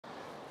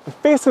The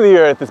face of the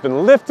Earth has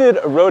been lifted,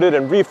 eroded,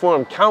 and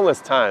reformed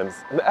countless times,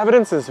 and the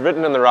evidence is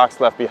written in the rocks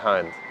left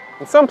behind.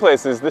 In some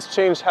places, this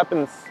change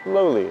happens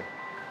slowly,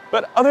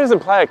 but others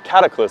imply a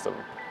cataclysm,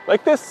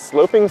 like this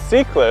sloping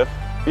sea cliff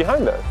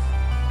behind us.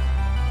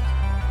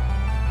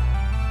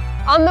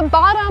 On the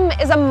bottom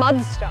is a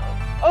mudstone,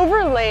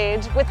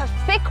 overlaid with a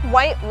thick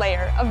white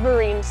layer of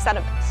marine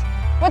sediment.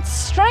 What's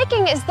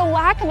striking is the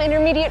lack of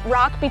intermediate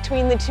rock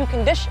between the two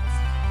conditions.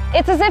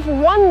 It's as if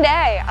one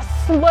day, a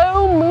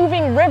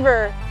slow-moving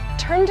river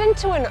turned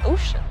into an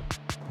ocean.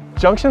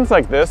 Junctions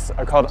like this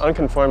are called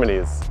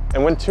unconformities,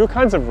 and when two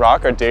kinds of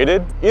rock are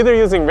dated, either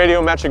using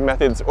radiometric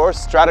methods or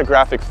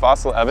stratigraphic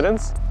fossil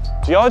evidence,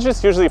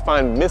 geologists usually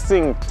find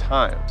missing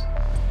time.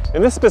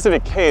 In this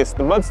specific case,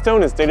 the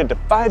mudstone is dated to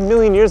 5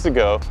 million years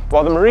ago,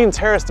 while the marine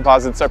terrace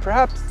deposits are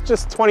perhaps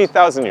just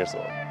 20,000 years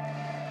old.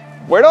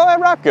 Where'd all that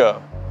rock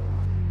go?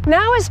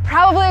 Now is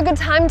probably a good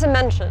time to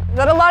mention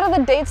that a lot of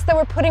the dates that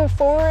we're putting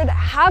forward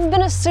have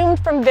been assumed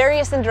from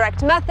various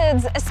indirect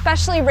methods,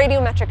 especially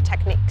radiometric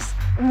techniques.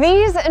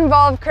 These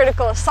involve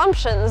critical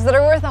assumptions that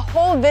are worth a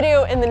whole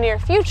video in the near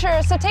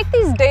future, so take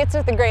these dates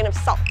with a grain of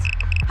salt.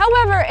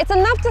 However, it's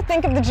enough to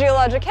think of the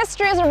geologic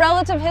history as a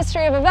relative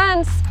history of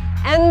events,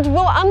 and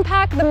we'll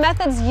unpack the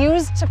methods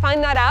used to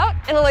find that out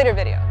in a later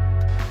video.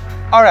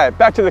 All right,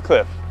 back to the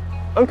cliff.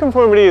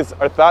 Unconformities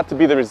are thought to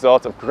be the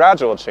result of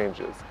gradual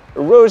changes.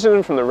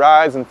 Erosion from the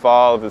rise and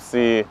fall of the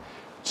sea,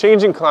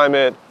 changing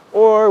climate,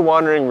 or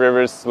wandering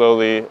rivers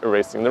slowly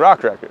erasing the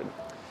rock record.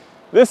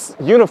 This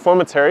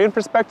uniformitarian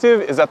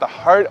perspective is at the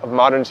heart of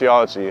modern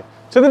geology,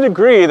 to the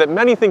degree that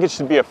many think it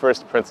should be a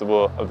first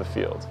principle of the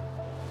field.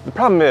 The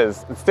problem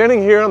is,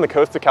 standing here on the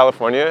coast of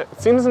California,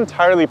 it seems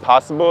entirely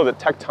possible that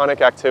tectonic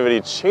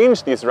activity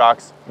changed these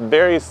rocks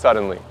very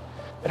suddenly.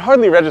 It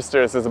hardly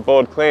registers as a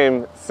bold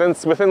claim,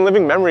 since within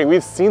living memory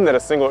we've seen that a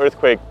single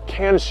earthquake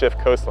can shift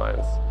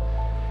coastlines.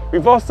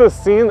 We've also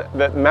seen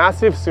that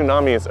massive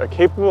tsunamis are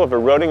capable of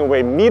eroding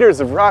away meters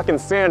of rock and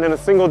sand in a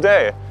single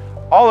day,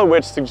 all of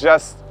which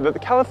suggests that the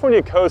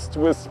California coast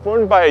was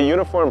formed by a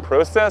uniform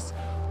process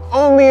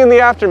only in the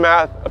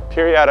aftermath of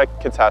periodic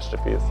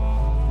catastrophes.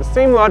 The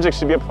same logic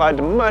should be applied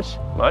to much,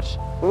 much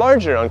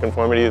larger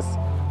unconformities,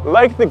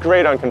 like the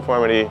Great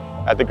Unconformity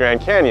at the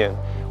Grand Canyon,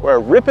 where a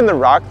rip in the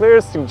rock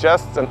layers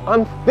suggests an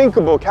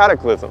unthinkable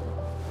cataclysm.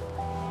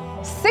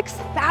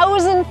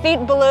 6,000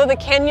 feet below the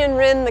canyon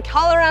rim, the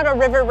Colorado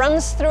River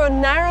runs through a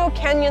narrow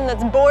canyon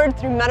that's bored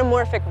through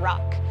metamorphic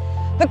rock.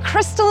 The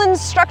crystalline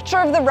structure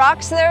of the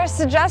rocks there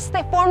suggests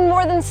they formed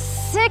more than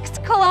 6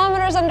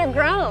 kilometers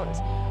underground.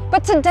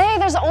 But today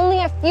there's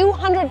only a few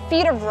hundred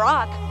feet of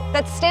rock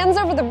that stands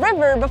over the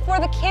river before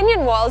the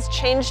canyon walls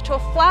change to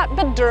a flat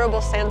but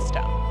durable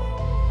sandstone.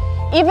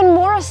 Even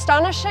more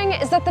astonishing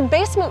is that the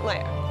basement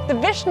layer, the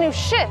Vishnu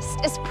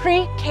schist, is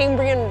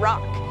pre-Cambrian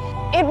rock.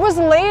 It was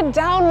laid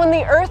down when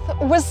the Earth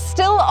was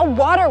still a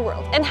water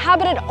world,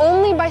 inhabited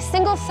only by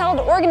single-celled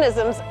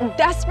organisms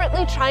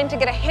desperately trying to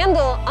get a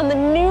handle on the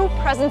new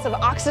presence of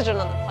oxygen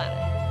on the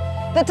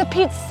planet. The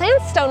Tapete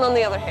sandstone, on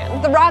the other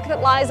hand, the rock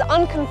that lies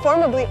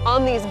unconformably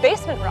on these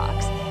basement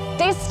rocks,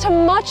 dates to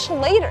much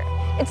later.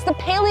 It's the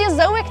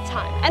Paleozoic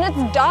time, and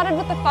it's dotted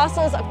with the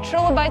fossils of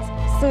trilobites,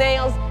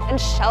 snails, and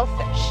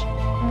shellfish.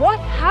 What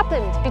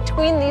happened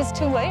between these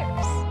two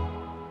layers?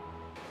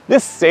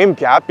 This same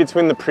gap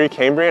between the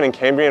pre-Cambrian and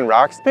Cambrian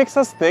rocks makes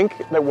us think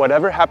that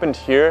whatever happened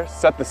here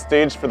set the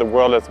stage for the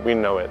world as we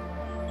know it.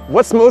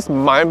 What's most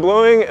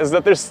mind-blowing is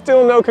that there's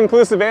still no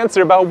conclusive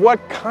answer about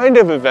what kind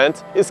of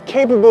event is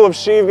capable of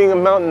shaving a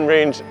mountain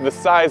range the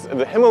size of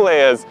the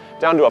Himalayas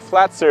down to a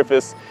flat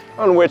surface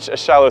on which a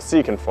shallow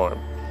sea can form.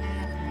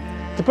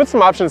 To put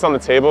some options on the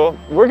table,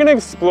 we're going to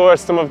explore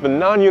some of the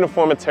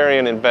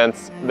non-uniformitarian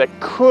events that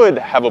could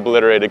have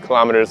obliterated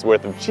kilometers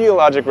worth of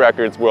geologic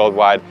records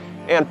worldwide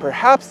and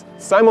perhaps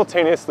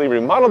simultaneously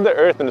remodeled the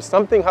Earth into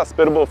something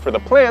hospitable for the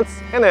plants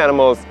and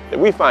animals that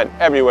we find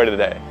everywhere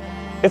today.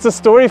 It's a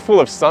story full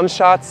of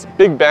sunshots,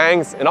 big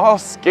bangs, and all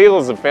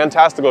scales of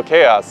fantastical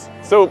chaos.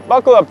 So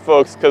buckle up,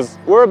 folks, because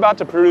we're about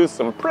to produce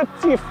some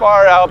pretty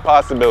far out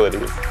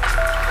possibilities.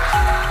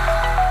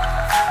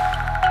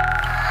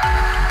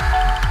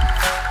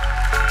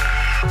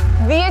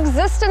 The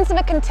existence of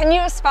a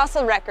continuous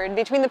fossil record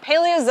between the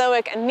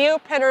Paleozoic and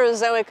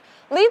Neoproterozoic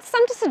leads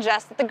some to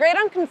suggest that the Great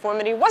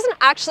Unconformity wasn't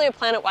actually a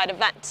planet-wide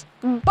event.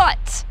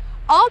 But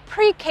all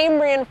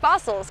pre-Cambrian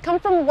fossils come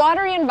from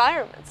watery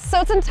environments,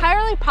 so it's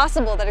entirely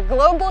possible that a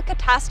global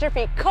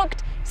catastrophe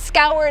cooked,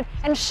 scoured,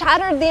 and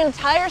shattered the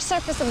entire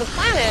surface of the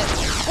planet,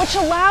 which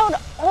allowed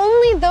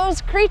only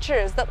those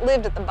creatures that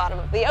lived at the bottom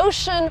of the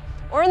ocean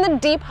or in the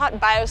deep, hot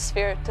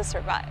biosphere to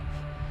survive.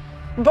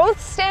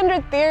 Both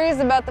standard theories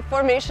about the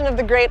formation of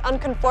the Great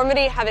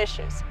Unconformity have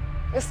issues.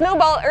 The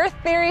snowball Earth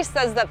theory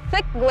says that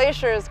thick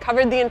glaciers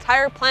covered the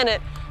entire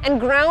planet and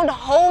ground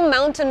whole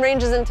mountain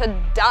ranges into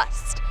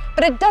dust,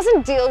 but it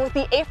doesn't deal with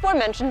the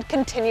aforementioned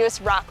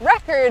continuous rock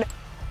record,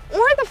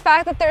 or the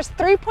fact that there's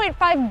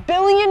 3.5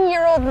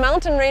 billion-year-old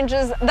mountain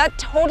ranges that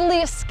totally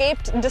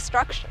escaped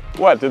destruction.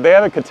 What, did they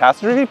have a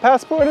catastrophe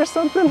passport or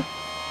something?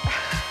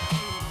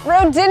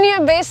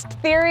 Rodinia-based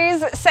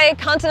theories say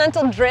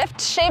continental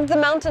drift shaved the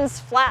mountains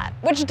flat,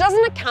 which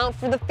doesn't account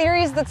for the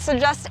theories that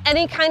suggest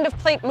any kind of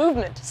plate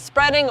movement,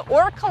 spreading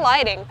or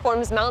colliding,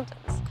 forms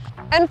mountains.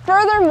 And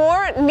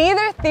furthermore,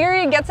 neither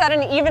theory gets at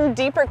an even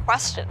deeper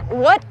question.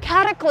 What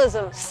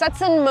cataclysm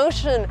sets in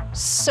motion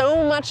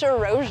so much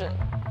erosion?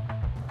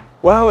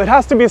 Well, it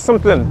has to be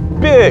something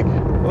big,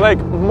 like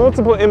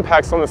multiple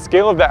impacts on the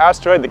scale of the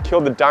asteroid that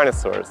killed the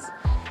dinosaurs.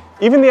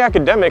 Even the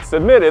academics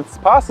admit it's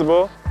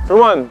possible. For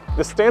one,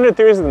 the standard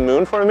theories of the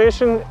moon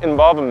formation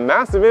involve a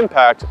massive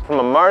impact from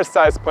a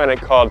Mars-sized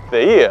planet called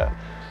Theia.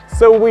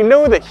 So we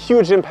know that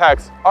huge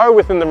impacts are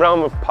within the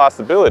realm of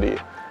possibility.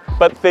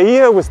 But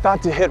Theia was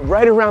thought to hit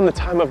right around the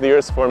time of the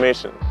Earth's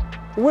formation.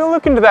 We'll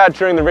look into that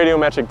during the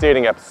radiometric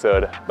dating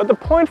episode, but the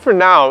point for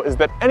now is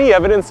that any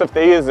evidence of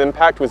Theia's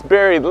impact was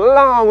buried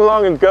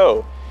long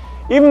ago.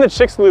 Even the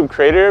Chicxulub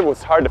crater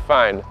was hard to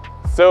find,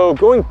 so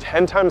going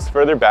 10 times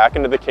further back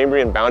into the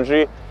Cambrian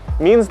boundary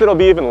means there'll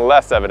be even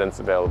less evidence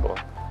available.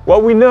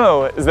 What we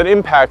know is that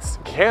impacts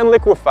can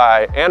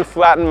liquefy and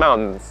flatten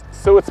mountains,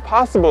 so it's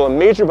possible a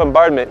major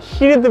bombardment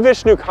heated the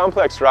Vishnu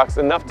complex rocks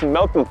enough to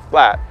melt them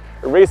flat,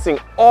 erasing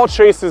all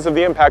traces of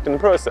the impact in the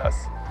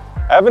process.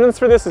 Evidence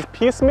for this is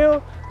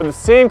piecemeal, but the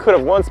same could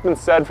have once been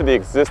said for the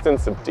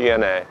existence of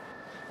DNA.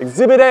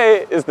 Exhibit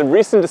A is the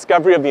recent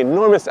discovery of the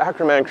enormous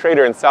Acaraman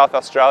crater in South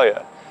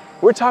Australia.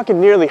 We're talking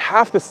nearly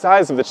half the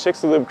size of the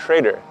Chicxulub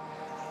crater.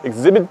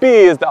 Exhibit B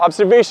is the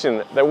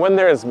observation that when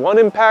there is one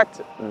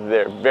impact,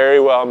 there very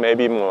well may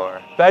be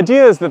more. The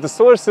idea is that the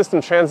solar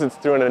system transits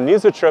through an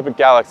anisotropic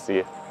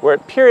galaxy, where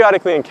it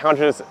periodically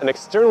encounters an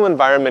external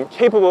environment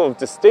capable of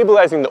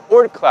destabilizing the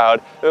Oort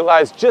cloud that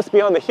lies just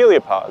beyond the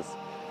heliopause.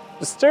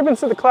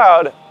 Disturbance of the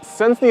cloud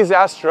sends these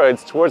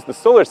asteroids towards the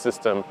solar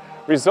system,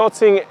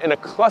 resulting in a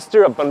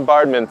cluster of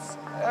bombardments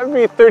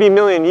every 30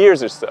 million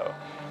years or so.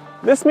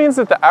 This means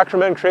that the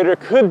Acaraman crater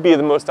could be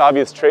the most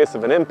obvious trace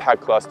of an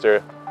impact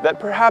cluster that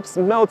perhaps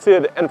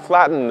melted and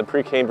flattened the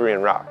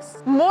Precambrian rocks.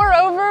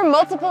 Moreover,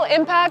 multiple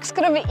impacts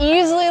could have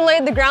easily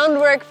laid the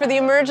groundwork for the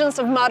emergence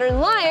of modern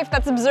life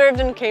that's observed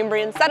in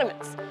Cambrian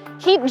sediments.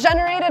 Heat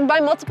generated by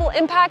multiple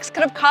impacts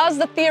could have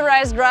caused the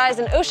theorized rise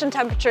in ocean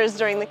temperatures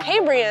during the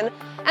Cambrian,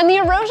 and the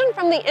erosion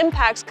from the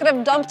impacts could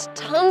have dumped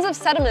tons of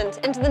sediment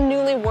into the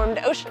newly warmed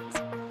oceans.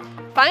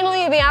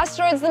 Finally, the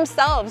asteroids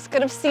themselves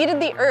could have seeded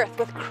the Earth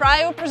with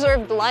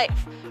cryopreserved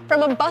life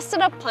from a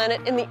busted-up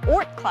planet in the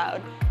Oort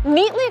cloud,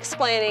 neatly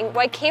explaining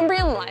why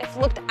Cambrian life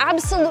looked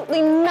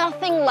absolutely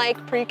nothing like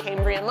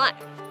Precambrian life.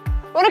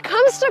 When it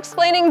comes to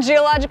explaining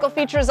geological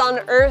features on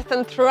Earth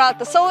and throughout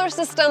the solar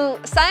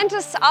system,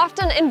 scientists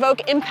often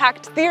invoke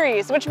impact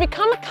theories, which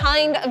become a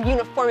kind of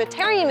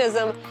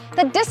uniformitarianism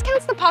that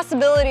discounts the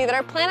possibility that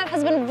our planet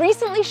has been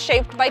recently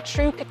shaped by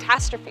true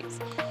catastrophes.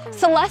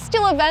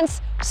 Celestial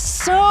events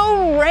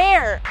so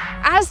rare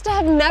as to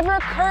have never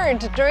occurred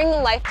during the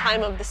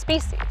lifetime of the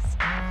species.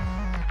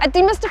 At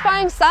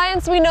Demystifying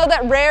Science, we know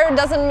that rare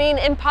doesn't mean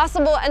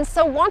impossible, and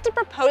so want to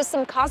propose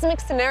some cosmic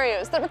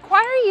scenarios that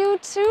require you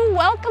to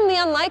welcome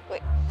the unlikely.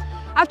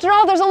 After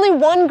all, there's only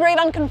one great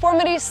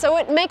unconformity, so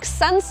it makes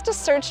sense to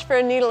search for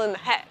a needle in the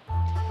hay.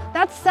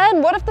 That said,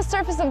 what if the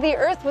surface of the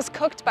Earth was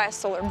cooked by a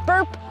solar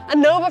burp, a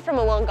nova from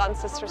a long-gone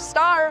sister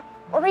star,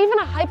 or even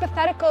a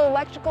hypothetical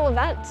electrical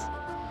event?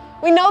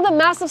 We know that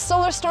massive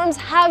solar storms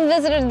have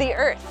visited the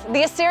Earth.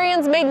 The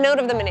Assyrians made note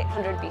of them in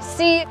 800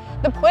 BC,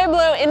 the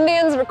Pueblo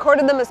Indians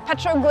recorded them as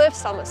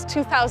petroglyphs almost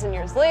 2,000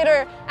 years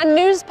later, and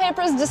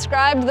newspapers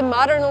described the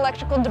modern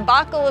electrical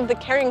debacle of the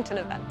Carrington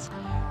event.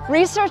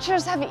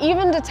 Researchers have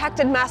even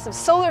detected massive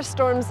solar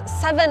storms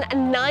 7,000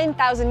 and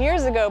 9,000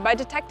 years ago by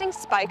detecting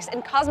spikes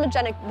in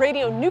cosmogenic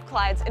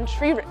radionuclides in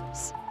tree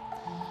rings.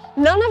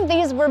 None of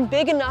these were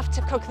big enough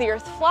to cook the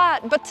Earth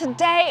flat, but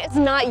today is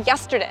not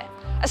yesterday.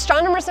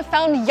 Astronomers have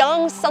found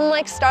young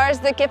sun-like stars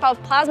that give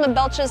off plasma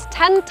belches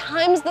 10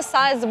 times the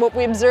size of what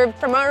we observed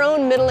from our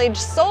own middle-aged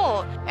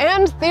Sol.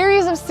 And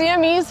theories of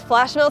CME's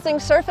flash-melting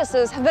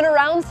surfaces have been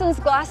around since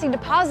glassy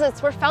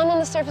deposits were found on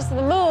the surface of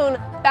the moon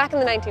back in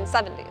the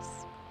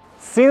 1970s.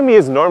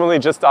 CMEs normally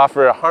just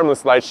offer a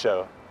harmless light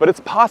show, but it's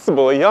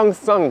possible a young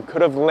sun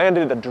could have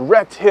landed a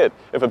direct hit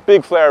if a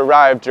big flare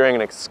arrived during an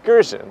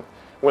excursion,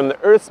 when the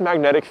Earth's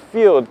magnetic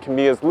field can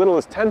be as little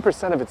as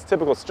 10% of its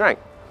typical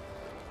strength.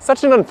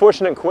 Such an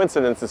unfortunate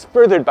coincidence is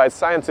furthered by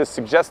scientists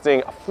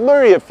suggesting a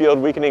flurry of field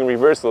weakening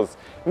reversals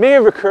may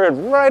have occurred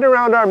right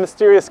around our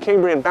mysterious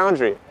Cambrian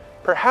boundary,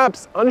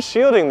 perhaps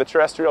unshielding the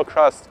terrestrial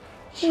crust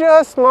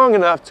just long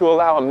enough to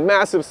allow a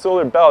massive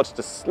solar belch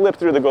to slip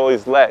through the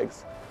goalie's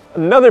legs.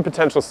 Another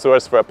potential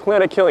source for a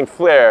planet-killing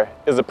flare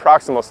is a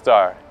proximal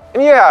star.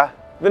 And yeah,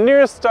 the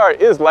nearest star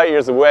is light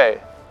years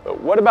away,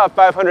 but what about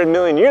 500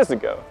 million years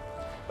ago?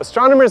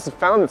 Astronomers have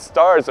found that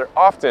stars are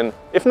often,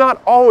 if not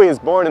always,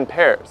 born in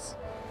pairs.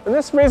 And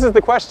this raises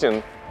the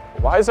question,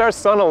 why is our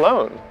sun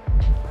alone?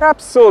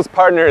 Perhaps Sol's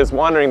partner is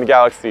wandering the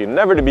galaxy,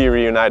 never to be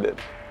reunited.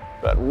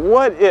 But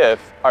what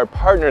if our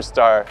partner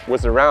star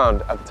was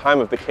around at the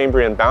time of the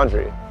Cambrian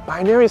boundary?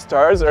 Binary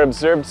stars are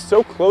observed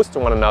so close to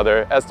one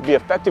another as to be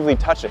effectively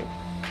touching.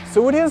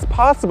 So it is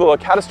possible a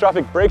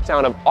catastrophic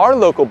breakdown of our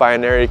local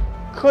binary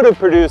could have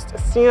produced a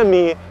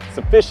CME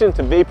sufficient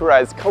to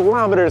vaporize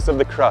kilometers of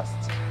the crust.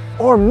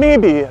 Or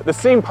maybe the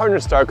same partner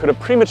star could have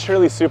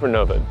prematurely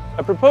supernovaed,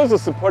 a proposal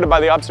supported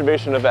by the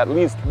observation of at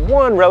least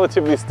one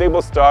relatively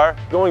stable star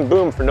going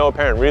boom for no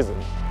apparent reason.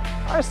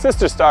 Our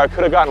sister star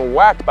could have gotten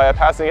whacked by a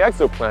passing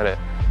exoplanet,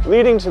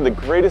 leading to the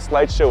greatest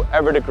light show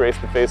ever to grace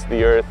the face of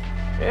the Earth,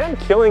 and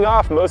killing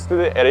off most of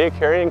the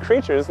Ediacaran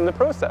creatures in the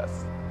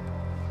process.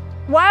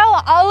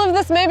 While all of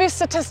this may be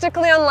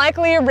statistically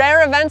unlikely,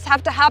 rare events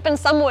have to happen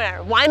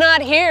somewhere. Why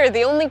not here,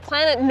 the only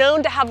planet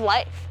known to have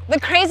life? The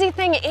crazy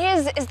thing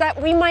is that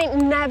we might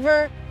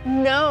never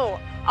know.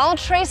 All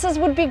traces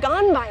would be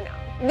gone by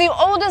now. The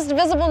oldest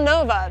visible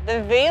nova,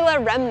 the Vela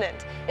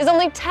remnant, is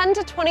only 10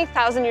 to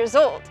 20,000 years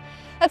old.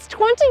 That's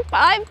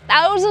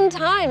 25,000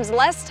 times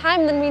less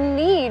time than we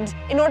need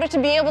in order to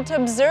be able to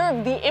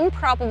observe the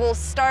improbable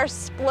star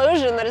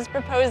explosion that is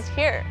proposed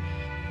here.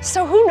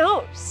 So who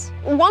knows?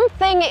 One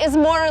thing is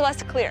more or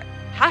less clear.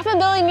 500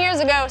 million years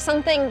ago,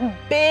 something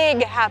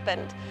big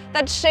happened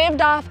that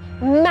shaved off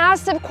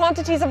massive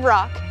quantities of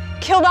rock,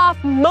 killed off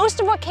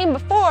most of what came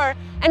before,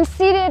 and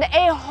seeded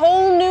a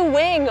whole new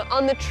wing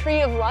on the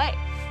tree of life.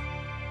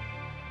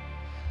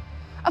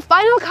 A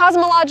final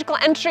cosmological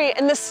entry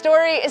in this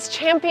story is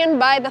championed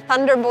by the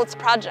Thunderbolts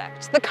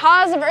Project. The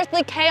cause of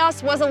earthly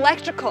chaos was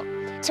electrical.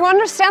 To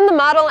understand the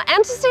model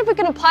and to see if we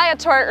can apply it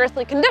to our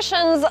earthly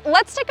conditions,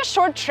 let's take a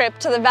short trip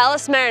to the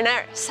Valles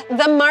Marineris,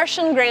 the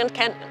Martian Grand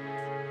Canyon.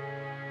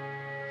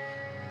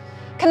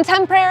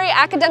 Contemporary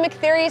academic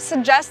theory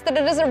suggests that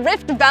it is a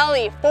rift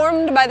valley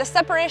formed by the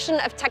separation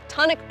of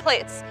tectonic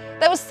plates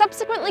that was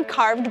subsequently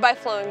carved by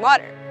flowing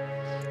water.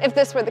 If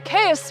this were the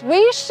case,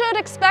 we should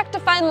expect to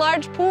find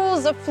large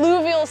pools of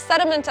fluvial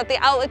sediment at the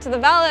outlet to the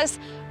valles,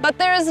 but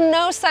there is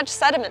no such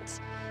sediment.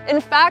 In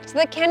fact,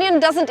 the canyon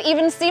doesn't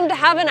even seem to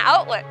have an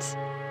outlet.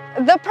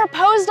 The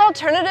proposed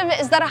alternative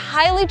is that a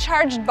highly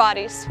charged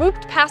body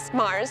swooped past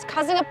Mars,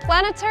 causing a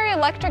planetary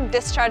electric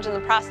discharge in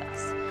the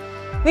process.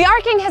 The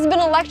arcing has been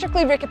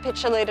electrically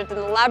recapitulated in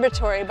the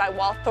laboratory by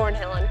Walt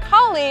Thornhill and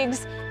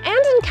colleagues, and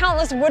in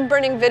countless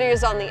wood-burning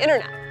videos on the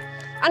internet.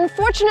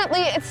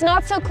 Unfortunately, it's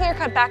not so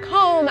clear-cut back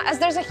home, as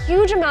there's a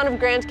huge amount of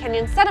Grand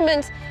Canyon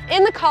sediment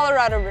in the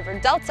Colorado River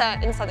Delta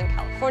in Southern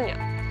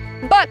California.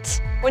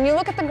 But when you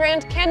look at the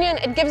Grand Canyon,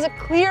 it gives a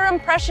clear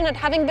impression of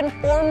having been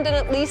formed in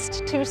at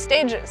least 2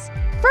 stages.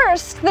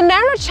 First, the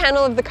narrow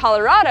channel of the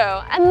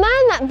Colorado, and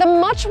then the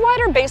much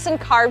wider basin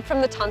carved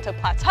from the Tonto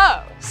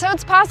Plateau. So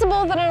it's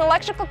possible that an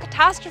electrical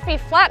catastrophe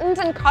flattened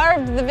and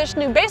carved the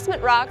Vishnu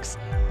basement rocks,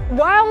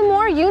 while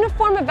more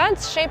uniform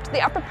events shaped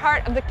the upper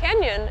part of the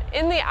canyon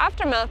in the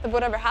aftermath of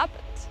whatever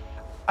happened.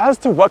 As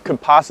to what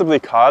could possibly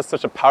cause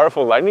such a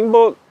powerful lightning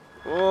bolt,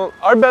 well,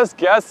 our best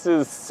guess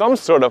is some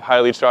sort of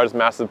highly charged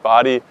massive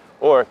body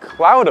or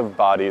cloud of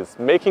bodies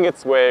making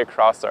its way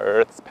across our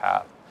Earth's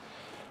path,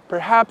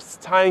 perhaps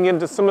tying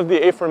into some of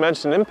the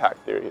aforementioned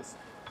impact theories.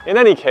 In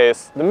any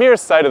case, the mere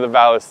sight of the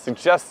valles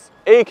suggests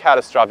a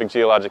catastrophic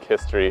geologic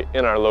history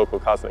in our local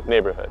cosmic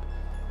neighborhood.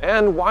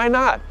 And why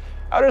not?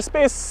 Outer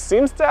space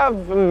seems to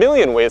have a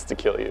million ways to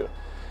kill you.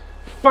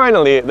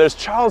 Finally, there's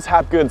Charles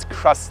Hapgood's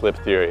crust slip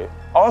theory,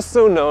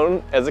 also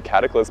known as a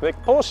cataclysmic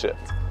pole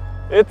shift.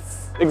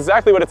 It's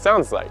exactly what it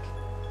sounds like.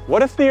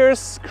 What if the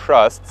Earth's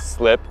crust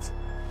slipped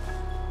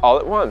all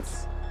at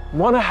once?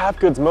 One of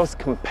Hapgood's most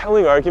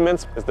compelling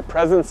arguments is the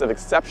presence of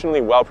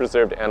exceptionally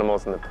well-preserved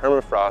animals in the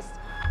permafrost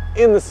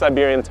in the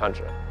Siberian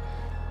tundra,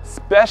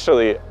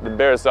 especially the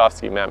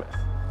Berezovsky mammoth.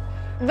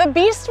 The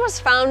beast was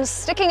found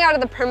sticking out of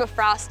the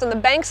permafrost on the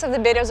banks of the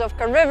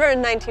Berezovka River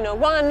in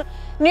 1901,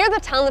 near the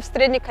town of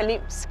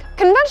Srednyokalyumsk.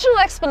 Conventional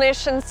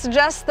explanations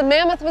suggest the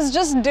mammoth was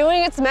just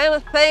doing its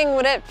mammoth thing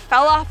when it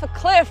fell off a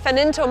cliff and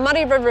into a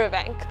muddy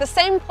riverbank, the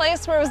same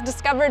place where it was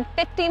discovered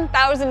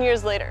 15,000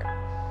 years later.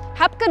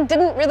 Hapgood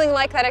didn't really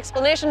like that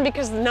explanation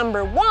because,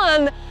 number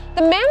one,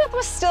 the mammoth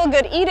was still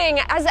good eating,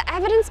 as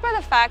evidenced by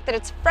the fact that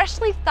its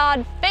freshly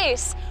thawed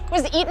face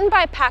was eaten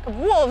by a pack of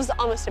wolves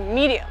almost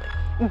immediately.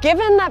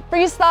 Given that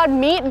freeze-thawed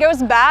meat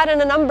goes bad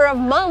in a number of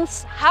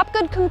months,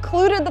 Hapgood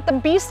concluded that the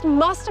beast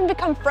must have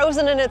become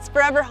frozen in its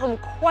forever home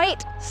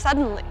quite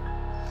suddenly.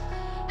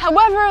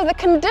 However, the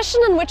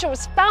condition in which it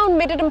was found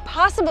made it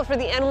impossible for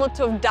the animal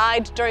to have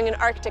died during an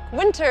Arctic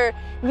winter,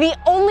 the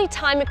only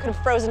time it could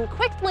have frozen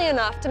quickly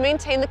enough to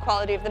maintain the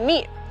quality of the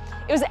meat.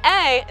 It was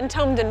A,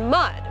 entombed in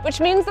mud, which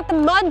means that the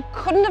mud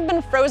couldn't have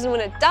been frozen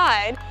when it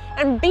died,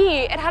 and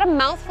B, it had a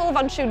mouthful of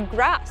unchewed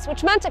grass,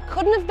 which meant it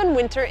couldn't have been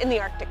winter in the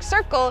Arctic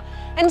Circle,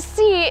 and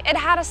C, it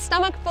had a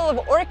stomach full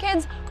of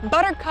orchids,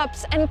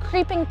 buttercups, and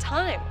creeping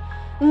thyme,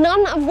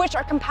 none of which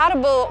are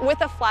compatible with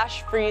a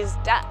flash freeze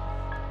death.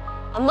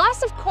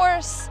 Unless, of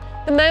course,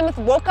 the mammoth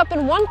woke up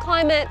in one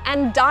climate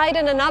and died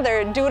in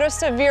another due to a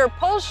severe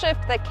pole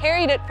shift that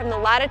carried it from the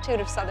latitude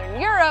of southern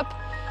Europe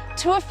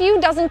to a few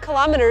dozen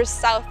kilometers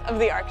south of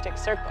the Arctic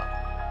Circle.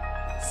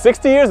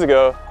 60 years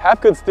ago,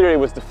 Hapgood's theory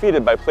was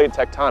defeated by plate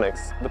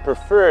tectonics, the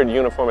preferred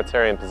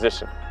uniformitarian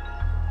position.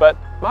 But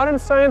modern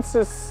science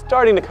is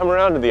starting to come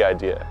around to the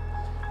idea.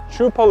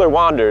 True polar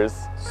wanders,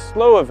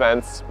 slow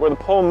events where the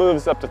pole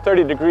moves up to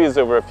 30 degrees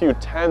over a few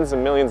tens of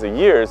millions of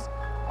years,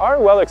 are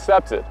well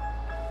accepted.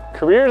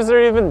 Careers are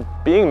even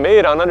being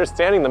made on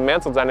understanding the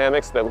mantle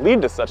dynamics that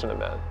lead to such an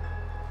event.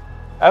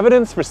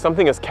 Evidence for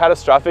something as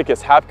catastrophic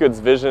as Hapgood's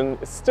vision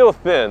is still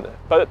thin,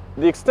 but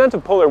the extent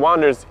of polar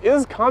wanders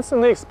is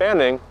constantly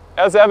expanding,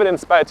 as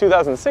evidenced by a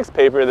 2006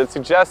 paper that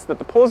suggests that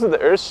the poles of the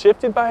Earth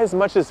shifted by as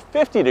much as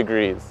 50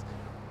 degrees,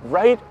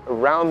 right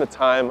around the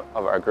time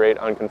of our Great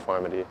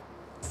Unconformity.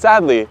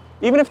 Sadly,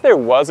 even if there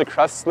was a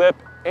crust slip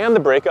and the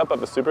breakup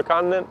of a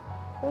supercontinent,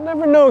 we'll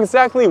never know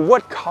exactly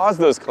what caused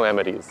those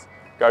calamities.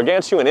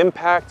 Gargantuan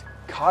impact,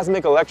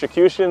 cosmic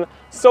electrocution,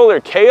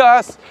 solar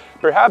chaos.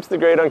 Perhaps the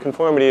Great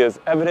Unconformity is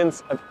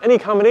evidence of any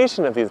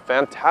combination of these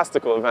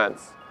fantastical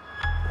events.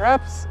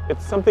 Perhaps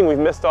it's something we've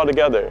missed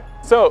altogether.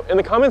 So, in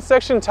the comments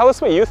section, tell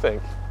us what you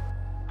think.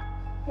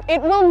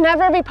 It will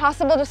never be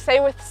possible to say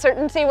with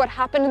certainty what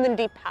happened in the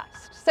deep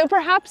past. So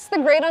perhaps the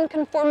Great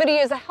Unconformity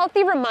is a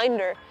healthy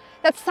reminder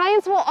that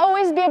science will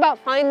always be about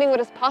finding what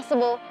is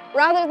possible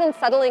rather than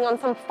settling on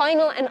some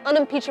final and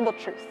unimpeachable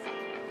truth.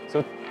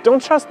 So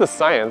don't trust the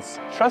science,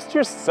 trust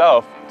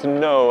yourself to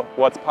know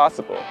what's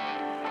possible.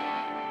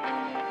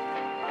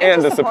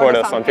 And to support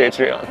us on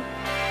Patreon.